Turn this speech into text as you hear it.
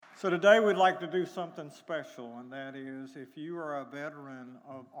So today we'd like to do something special, and that is if you are a veteran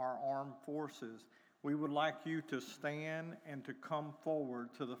of our armed forces, we would like you to stand and to come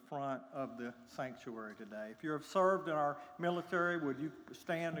forward to the front of the sanctuary today. If you have served in our military, would you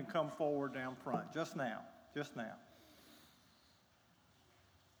stand and come forward down front? Just now.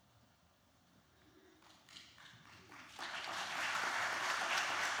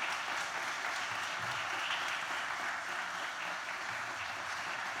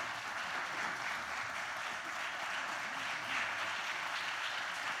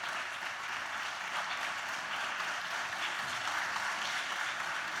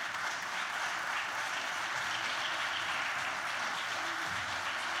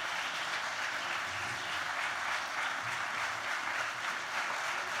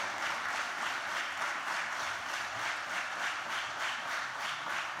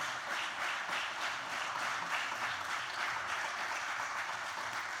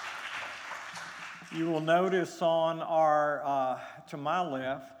 You will notice on our, to my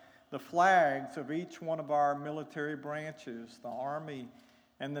left, the flags of each one of our military branches, the Army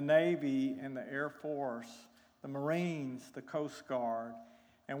and the Navy and the Air Force, the Marines, the Coast Guard.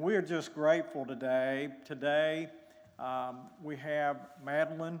 And we are just grateful today. Today, we have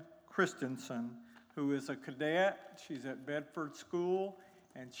Madeline Christensen, who is a cadet. She's at Bedford School,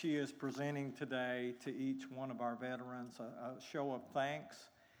 and she is presenting today to each one of our veterans a show of thanks.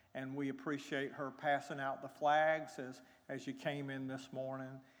 And we appreciate her passing out the flags as you came in this morning.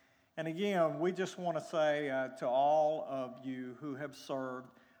 And again, we just want to say to all of you who have served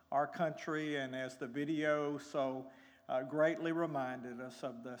our country, and as the video so greatly reminded us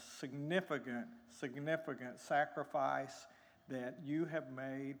of the significant sacrifice that you have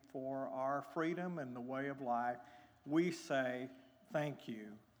made for our freedom and the way of life, we say thank you.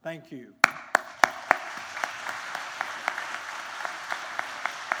 Thank you.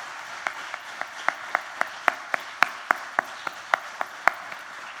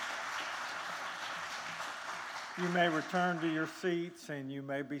 You may return to your seats and you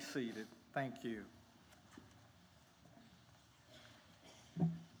may be seated. Thank you.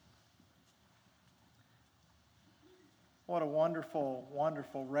 What a wonderful,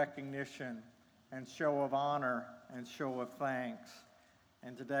 wonderful recognition and show of honor and show of thanks.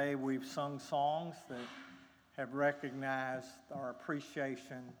 And today we've sung songs that have recognized our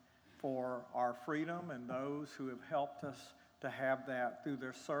appreciation for our freedom and those who have helped us to have that through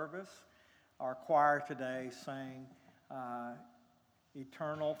their service. Our choir today sang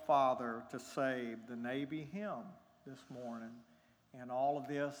Eternal Father to Save, the Navy hymn this morning. And all of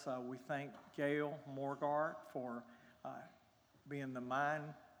this, we thank Gail Morgart for being the mind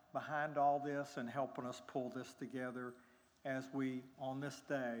behind all this and helping us pull this together as we, on this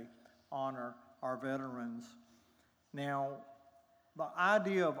day, honor our veterans. Now, the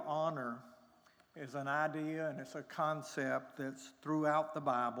idea of honor is an idea and it's a concept that's throughout the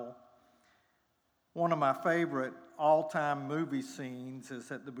Bible. One of my favorite all-time movie scenes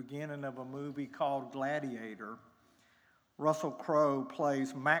is at the beginning of a movie called Gladiator. Russell Crowe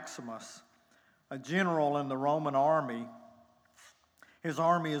plays Maximus, a general in the Roman army. His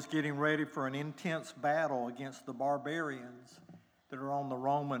army is getting ready for an intense battle against the barbarians that are on the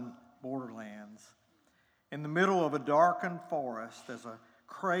Roman borderlands. In the middle of a darkened forest, as a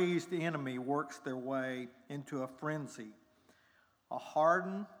crazed enemy works their way into a frenzy, a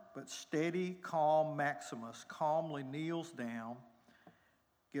hardened but steady, calm Maximus calmly kneels down,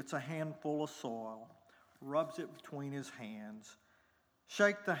 gets a handful of soil, rubs it between his hands,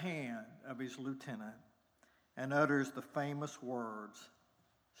 shakes the hand of his lieutenant, and utters the famous words,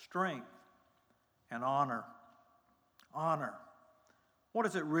 strength and honor. Honor. What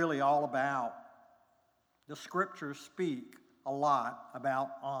is it really all about? The scriptures speak a lot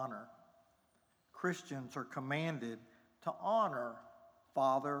about honor. Christians are commanded to honor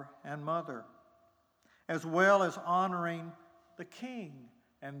father and mother, as well as honoring the king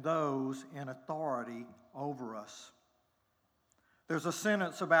and those in authority over us. There's a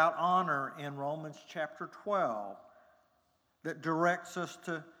sentence about honor in Romans chapter 12 that directs us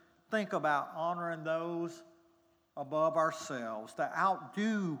to think about honoring those above ourselves, to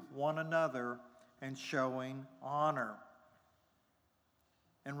outdo one another and showing honor.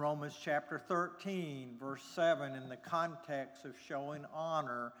 In Romans chapter 13, verse 7, in the context of showing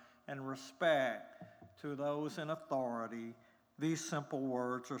honor and respect to those in authority, these simple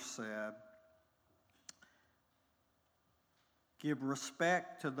words are said. Give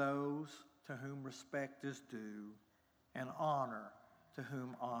respect to those to whom respect is due, and honor to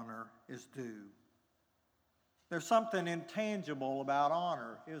whom honor is due. There's something intangible about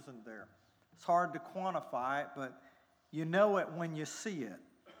honor, isn't there? It's hard to quantify it, but you know it when you see it.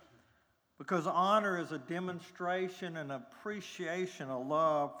 Because honor is a demonstration and appreciation of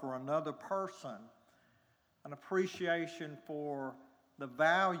love for another person, an appreciation for the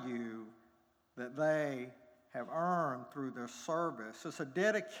value that they have earned through their service. It's a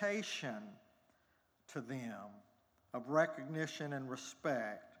dedication to them of recognition and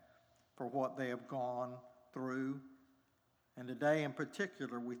respect for what they have gone through. And today in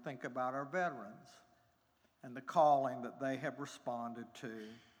particular, we think about our veterans and the calling that they have responded to.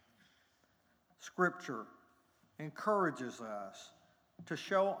 Scripture encourages us to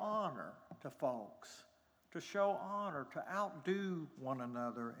show honor to folks, to show honor, to outdo one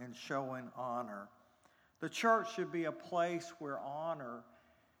another in showing honor. The church should be a place where honor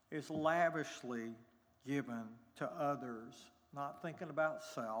is lavishly given to others, not thinking about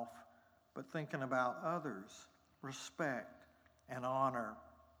self, but thinking about others, respect and honor.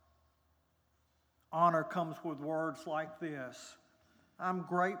 Honor comes with words like this: I'm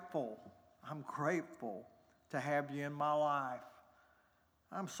grateful to have you in my life.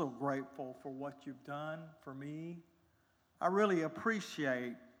 I'm so grateful for what you've done for me. I really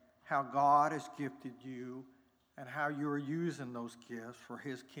appreciate how God has gifted you and how you are using those gifts for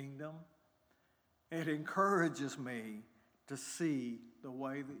His kingdom. It encourages me to see the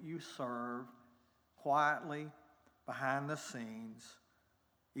way that you serve quietly behind the scenes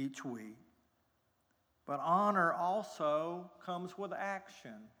each week. But honor also comes with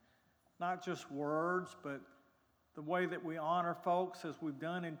action, not just words, but the way that we honor folks as we've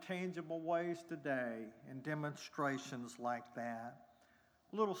done in tangible ways today, in demonstrations like that.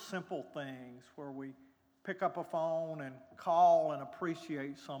 Little simple things where we pick up a phone and call and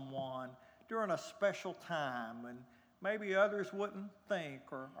appreciate someone during a special time, and maybe others wouldn't think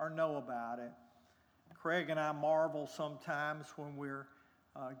or know about it. Craig and I marvel sometimes when we're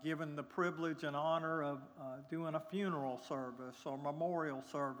given the privilege and honor of doing a funeral service or memorial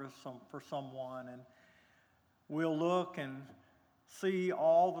service for someone, and we'll look and see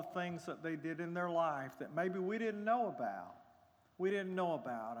all the things that they did in their life that maybe we didn't know about. We didn't know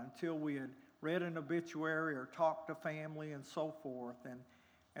about until we had read an obituary or talked to family and so forth.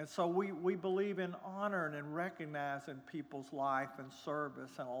 And so we believe in honoring and recognizing people's life and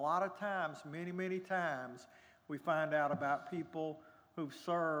service. And a lot of times, many times, we find out about people who've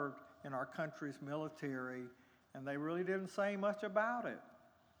served in our country's military, and they really didn't say much about it,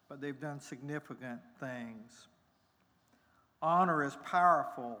 but they've done significant things. Honor is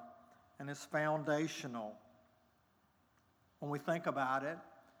powerful and it's foundational. When we think about it,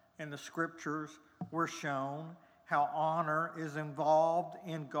 in the scriptures, we're shown how honor is involved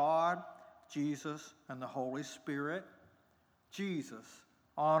in God, Jesus, and the Holy Spirit. Jesus,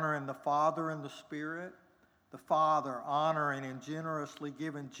 honoring the Father and the Spirit. The Father honoring and generously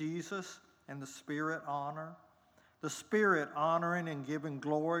giving Jesus and the Spirit honor. The Spirit honoring and giving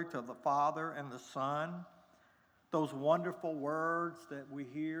glory to the Father and the Son. Those wonderful words that we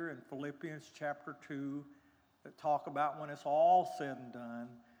hear in Philippians chapter 2 that talk about when it's all said and done,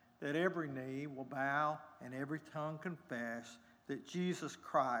 that every knee will bow and every tongue confess that Jesus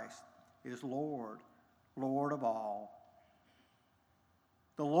Christ is Lord, Lord of all.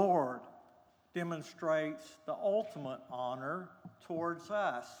 The Lord demonstrates the ultimate honor towards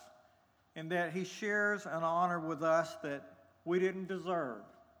us in that He shares an honor with us that we didn't deserve.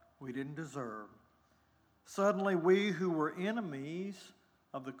 We didn't deserve. Suddenly, we who were enemies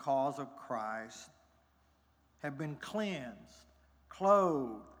of the cause of Christ have been cleansed,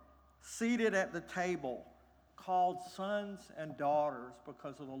 clothed, seated at the table, called sons and daughters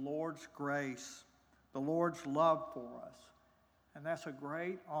because of the Lord's grace, the Lord's love for us. And that's a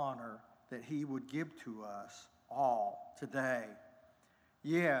great honor that He would give to us all today.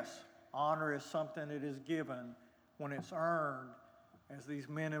 Yes, honor is something that is given when it's earned, as these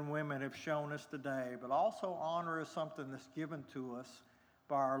men and women have shown us today, but also honor is something that's given to us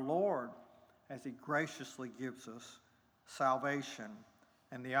by our Lord as He graciously gives us salvation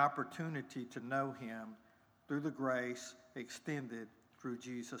and the opportunity to know Him through the grace extended through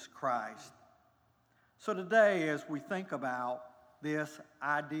Jesus Christ. So today, as we think about this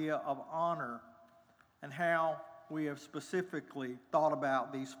idea of honor and how we have specifically thought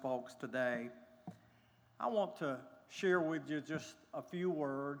about these folks today, I want to share with you just a few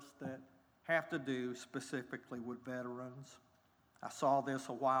words that have to do specifically with veterans. I saw this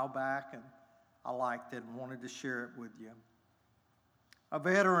a while back and I liked it and wanted to share it with you. A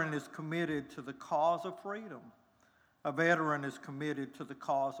veteran is committed to the cause of freedom. A veteran is committed to the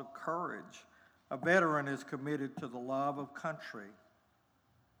cause of courage. A veteran is committed to the love of country.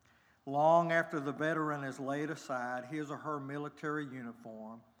 Long after the veteran has laid aside his or her military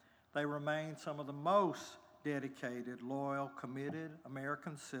uniform, they remain some of the most dedicated, loyal, committed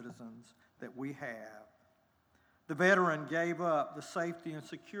American citizens that we have. The veteran gave up the safety and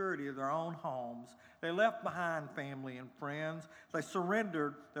security of their own homes. They left behind family and friends. They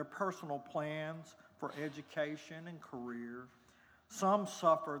surrendered their personal plans for education and career. Some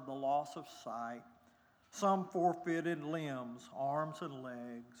suffered the loss of sight. Some forfeited limbs, arms, and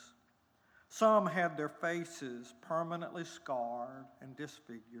legs. Some had their faces permanently scarred and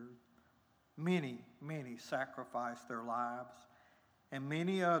disfigured. Many sacrificed their lives, and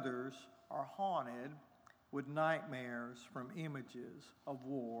many others are haunted with nightmares from images of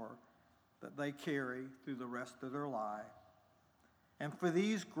war that they carry through the rest of their life. And for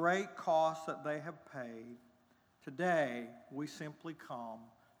these great costs that they have paid, today we simply come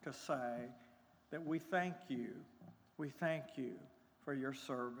to say that we thank you. We thank you for your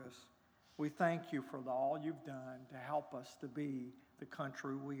service. We thank you for all you've done to help us to be the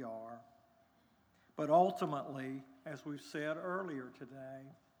country we are. But ultimately, as we've said earlier today,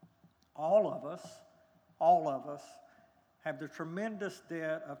 all of us have the tremendous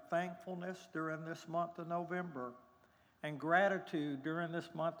debt of thankfulness during this month of November and gratitude during this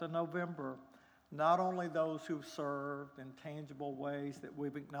month of November, not only those who've served in tangible ways that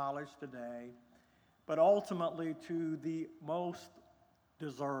we've acknowledged today, but ultimately to the most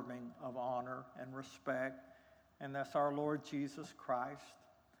deserving of honor and respect, and that's our Lord Jesus Christ.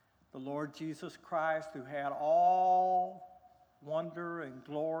 The Lord Jesus Christ, who had all wonder and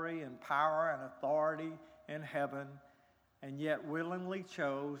glory and power and authority in heaven, and yet willingly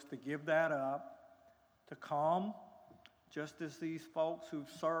chose to give that up, to come, just as these folks who've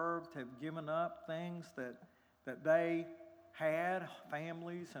served have given up things that they had,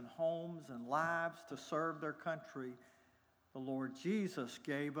 families and homes and lives to serve their country. The Lord Jesus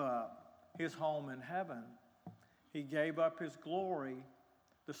gave up his home in heaven. He gave up his glory,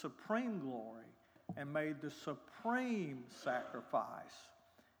 the supreme glory, and made the supreme sacrifice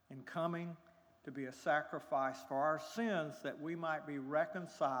in coming to be a sacrifice for our sins, that we might be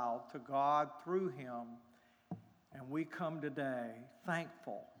reconciled to God through him. And we come today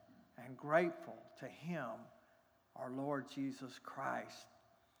thankful and grateful to him, our Lord Jesus Christ.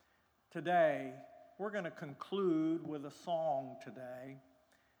 Today, we're going to conclude with a song today.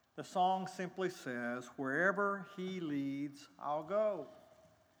 The song simply says, "Wherever he leads, I'll go."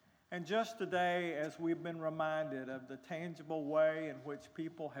 And just today, as we've been reminded of the tangible way in which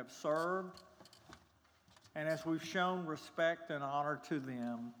people have served, and as we've shown respect and honor to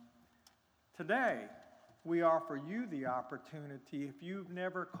them, today we offer you the opportunity, if you've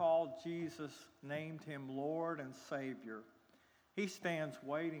never called Jesus, named him Lord and Savior, he stands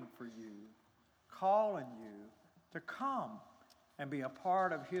waiting for you, calling you to come and be a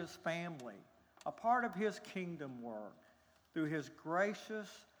part of his family, a part of his kingdom work, through his gracious,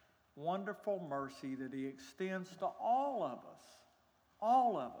 wonderful mercy that he extends to all of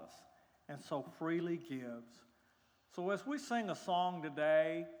us, and so freely gives. So as we sing a song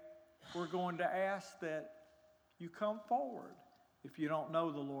today, we're going to ask that you come forward. If you don't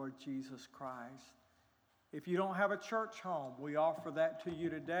know the Lord Jesus Christ, if you don't have a church home, we offer that to you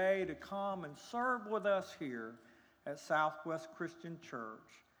today, to come and serve with us here at Southwest Christian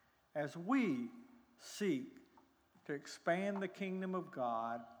Church as we seek to expand the kingdom of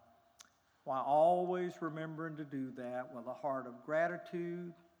God, while always remembering to do that with a heart of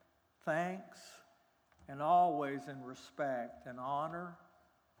gratitude, thanks, and always in respect and honor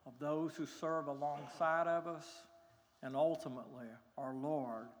of those who serve alongside of us, and ultimately our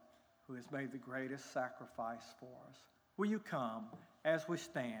Lord, who has made the greatest sacrifice for us. Will you come as we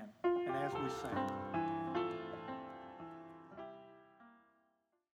stand and as we sing?